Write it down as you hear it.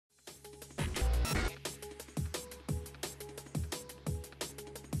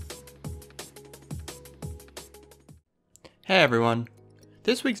Hey everyone!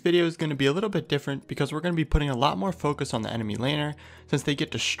 This week's video is going to be a little bit different because we're going to be putting a lot more focus on the enemy laner since they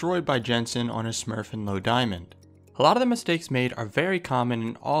get destroyed by Jensen on his smurf in low diamond. A lot of the mistakes made are very common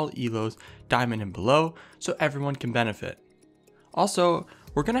in all elos diamond and below, so everyone can benefit. Also,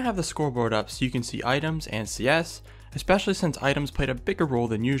 we're going to have the scoreboard up so you can see items and CS, especially since items played a bigger role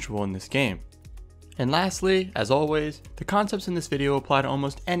than usual in this game. And lastly, as always, the concepts in this video apply to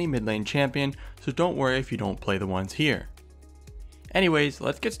almost any mid lane champion, so don't worry if you don't play the ones here. Anyways,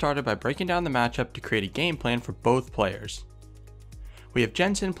 let's get started by breaking down the matchup to create a game plan for both players. We have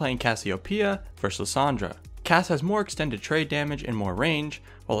Jensen playing Cassiopeia versus Lissandra. Cass has more extended trade damage and more range,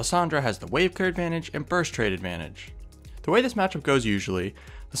 while Lissandra has the wave clear advantage and burst trade advantage. The way this matchup goes usually,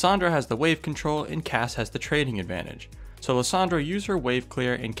 Lissandra has the wave control and Cass has the trading advantage, so Lissandra used her wave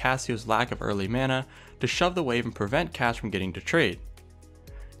clear and Cassio's lack of early mana to shove the wave and prevent Cass from getting to trade.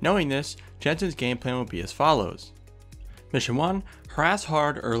 Knowing this, Jensen's game plan will be as follows. Mission 1, harass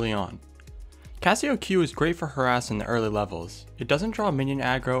hard early on. Cassio Q is great for harass in the early levels. It doesn't draw minion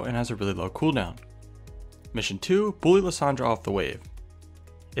aggro and has a really low cooldown. Mission 2, bully Lissandra off the wave.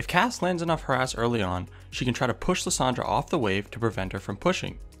 If Cass lands enough harass early on, she can try to push Lissandra off the wave to prevent her from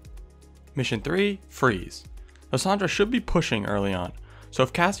pushing. Mission 3, freeze. Lissandra should be pushing early on, so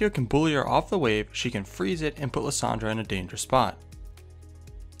if Cassio can bully her off the wave, she can freeze it and put Lissandra in a dangerous spot.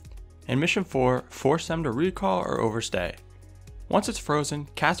 And Mission 4, force them to recall or overstay. Once it's frozen,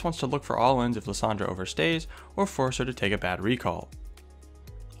 Cass wants to look for all-ins if Lissandra overstays or force her to take a bad recall.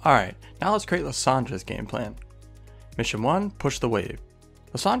 Alright, now let's create Lissandra's game plan. Mission 1, push the wave.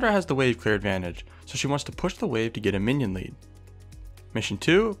 Lissandra has the wave clear advantage, so she wants to push the wave to get a minion lead. Mission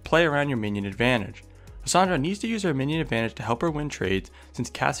 2, play around your minion advantage. Lissandra needs to use her minion advantage to help her win trades since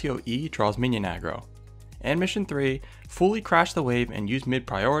Cassio E draws minion aggro. And Mission 3, fully crash the wave and use mid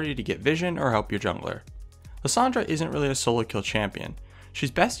priority to get vision or help your jungler. Lissandra isn't really a solo kill champion.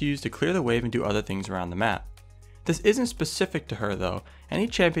 She's best used to clear the wave and do other things around the map. This isn't specific to her though, any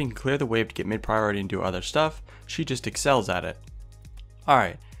champion can clear the wave to get mid priority and do other stuff, she just excels at it.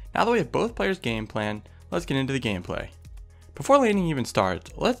 Alright, now that we have both players' game plan, let's get into the gameplay. Before laning even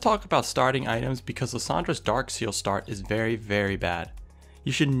starts, let's talk about starting items because Lissandra's Dark Seal start is very bad.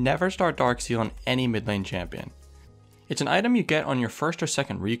 You should never start Dark Seal on any mid lane champion. It's an item you get on your first or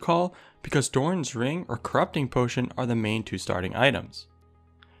second recall because Doran's Ring or Corrupting Potion are the main two starting items.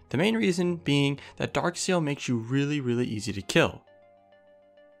 The main reason being that Dark Seal makes you really easy to kill.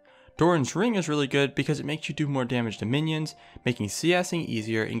 Doran's Ring is really good because it makes you do more damage to minions, making CSing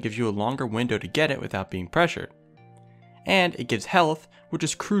easier and gives you a longer window to get it without being pressured. And it gives health, which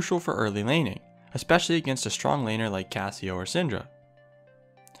is crucial for early laning, especially against a strong laner like Cassio or Syndra.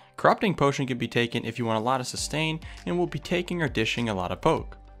 Corrupting Potion can be taken if you want a lot of sustain and will be taking or dishing a lot of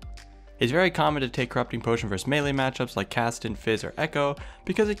poke. It's very common to take Corrupting Potion versus melee matchups like Caston, Fizz, or Echo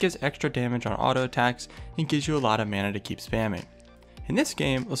because it gives extra damage on auto attacks and gives you a lot of mana to keep spamming. In this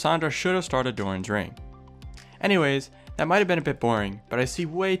game, Lissandra should have started Doran's Ring. Anyways, that might have been a bit boring, but I see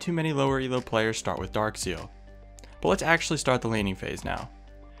way too many lower elo players start with Dark Seal. But let's actually start the laning phase now.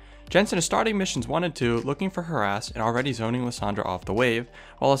 Jensen is starting missions 1 and 2 looking for harass and already zoning Lissandra off the wave,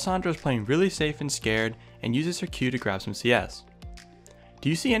 while Lissandra is playing really safe and scared and uses her Q to grab some CS. Do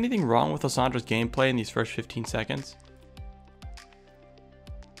you see anything wrong with Lissandra's gameplay in these first 15 seconds?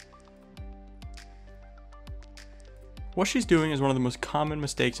 What she's doing is one of the most common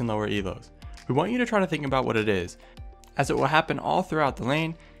mistakes in lower elos. We want you to try to think about what it is, as it will happen all throughout the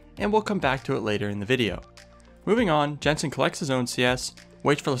lane, and we'll come back to it later in the video. Moving on, Jensen collects his own CS,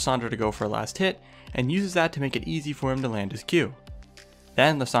 waits for Lissandra to go for a last hit, and uses that to make it easy for him to land his Q.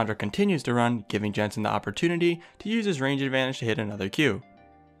 Then Lissandra continues to run, giving Jensen the opportunity to use his range advantage to hit another Q.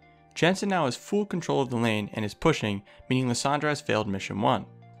 Jensen now has full control of the lane and is pushing, meaning Lissandra has failed mission 1.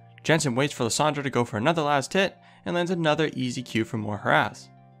 Jensen waits for Lissandra to go for another last hit, and lands another easy Q for more harass.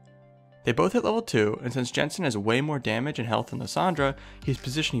 They both hit level 2, and since Jensen has way more damage and health than Lissandra, he's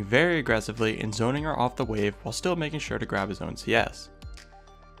positioning very aggressively and zoning her off the wave while still making sure to grab his own CS.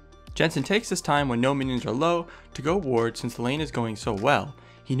 Jensen takes this time when no minions are low to go ward since the lane is going so well.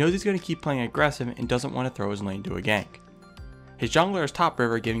 He knows he's going to keep playing aggressive and doesn't want to throw his lane to a gank. His jungler is top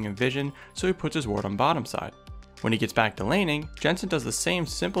river giving him vision, so he puts his ward on bottom side. When he gets back to laning, Jensen does the same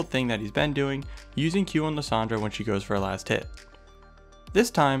simple thing that he's been doing, using Q on Lissandra when she goes for a last hit. This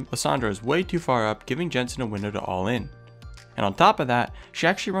time, Lissandra is way too far up, giving Jensen a window to all in. And on top of that, she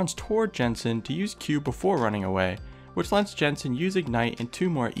actually runs toward Jensen to use Q before running away, which lets Jensen use Ignite and 2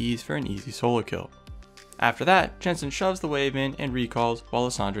 more E's for an easy solo kill. After that, Jensen shoves the wave in and recalls while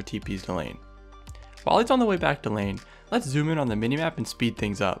Lissandra TPs to lane. While he's on the way back to lane, let's zoom in on the minimap and speed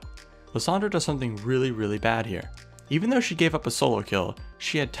things up. Lissandra does something really bad here. Even though she gave up a solo kill,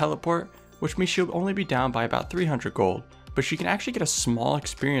 she had teleport, which means she'll only be down by about 300 gold, but she can actually get a small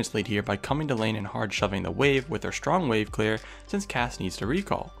experience lead here by coming to lane and hard shoving the wave with her strong wave clear since Cass needs to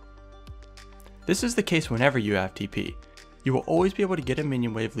recall. This is the case whenever you have TP. You will always be able to get a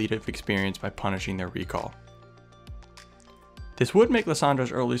minion wave lead of experience by punishing their recall. This would make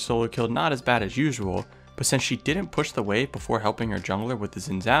Lissandra's early solo kill not as bad as usual, but since she didn't push the wave before helping her jungler with the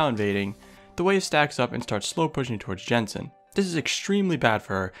Xin Zhao invading, the wave stacks up and starts slow pushing towards Jensen. This is extremely bad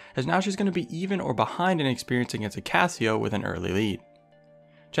for her, as now she's going to be even or behind in experience against a Cassio with an early lead.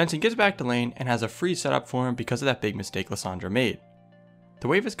 Jensen gets back to lane and has a freeze set up for him because of that big mistake Lissandra made. The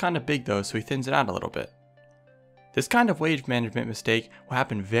wave is kind of big though, so he thins it out a little bit. This kind of wave management mistake will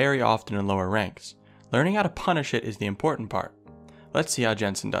happen very often in lower ranks. Learning how to punish it is the important part. Let's see how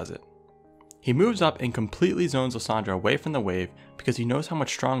Jensen does it. He moves up and completely zones Lissandra away from the wave because he knows how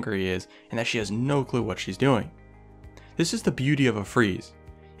much stronger he is and that she has no clue what she's doing. This is the beauty of a freeze.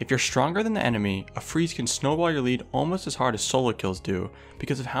 If you're stronger than the enemy, a freeze can snowball your lead almost as hard as solo kills do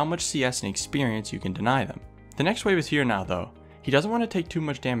because of how much CS and experience you can deny them. The next wave is here now though. He doesn't want to take too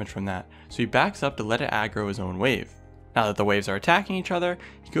much damage from that, so he backs up to let it aggro his own wave. Now that the waves are attacking each other,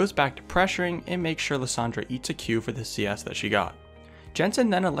 he goes back to pressuring and makes sure Lissandra eats a Q for the CS that she got. Jensen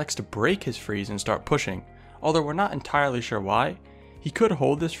then elects to break his freeze and start pushing, although we're not entirely sure why. He could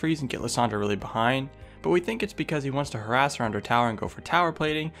hold this freeze and get Lissandra really behind, but we think it's because he wants to harass her under tower and go for tower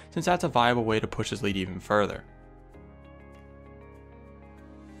plating, since that's a viable way to push his lead even further.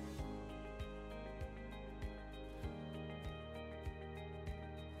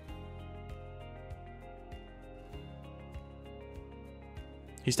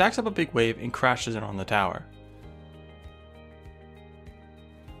 He stacks up a big wave and crashes it on the tower.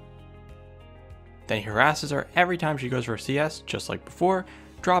 Then he harasses her every time she goes for CS, just like before,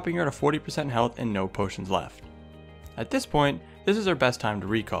 dropping her to 40% health and no potions left. At this point, this is her best time to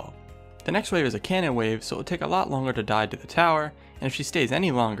recall. The next wave is a cannon wave, so it'll take a lot longer to dive to the tower, and if she stays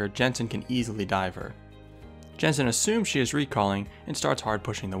any longer, Jensen can easily dive her. Jensen assumes she is recalling and starts hard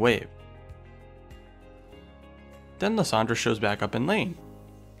pushing the wave. Then Lissandra shows back up in lane.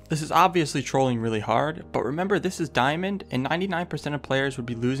 This is obviously trolling really hard, but remember this is Diamond and 99% of players would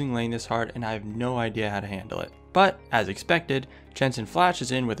be losing lane this hard and I have no idea how to handle it. But, as expected, Jensen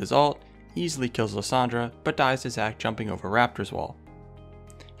flashes in with his ult, easily kills Lissandra, but dies to Zac jumping over Raptor's wall.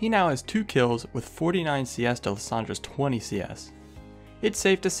 He now has 2 kills with 49 CS to Lissandra's 20 CS. It's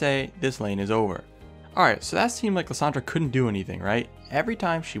safe to say this lane is over. Alright, so that seemed like Lissandra couldn't do anything, right? Every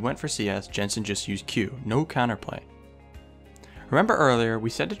time she went for CS, Jensen just used Q, no counterplay. Remember earlier, we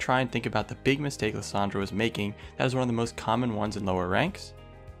said to try and think about the big mistake Lissandra was making that is one of the most common ones in lower ranks?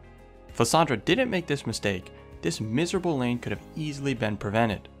 If Lissandra didn't make this mistake, this miserable lane could have easily been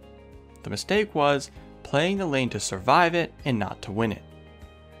prevented. The mistake was playing the lane to survive it and not to win it.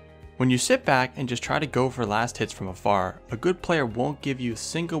 When you sit back and just try to go for last hits from afar, a good player won't give you a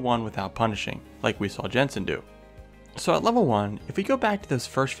single one without punishing, like we saw Jensen do. So at level 1, if we go back to those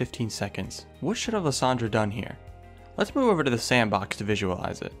first 15 seconds, what should have Lissandra done here? Let's move over to the sandbox to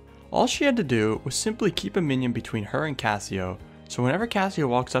visualize it. All she had to do was simply keep a minion between her and Cassio, so whenever Cassio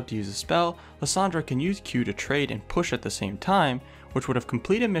walks up to use a spell, Lissandra can use Q to trade and push at the same time, which would have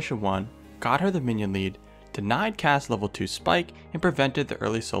completed mission 1, got her the minion lead, denied Cass level 2 spike, and prevented the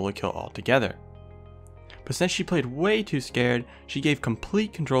early solo kill altogether. But since she played way too scared, she gave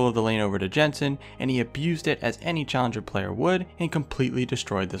complete control of the lane over to Jensen, and he abused it as any challenger player would, and completely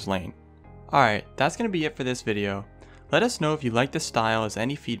destroyed this lane. Alright, that's going to be it for this video. Let us know if you like this style, as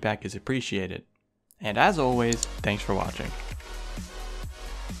any feedback is appreciated. And as always, thanks for watching.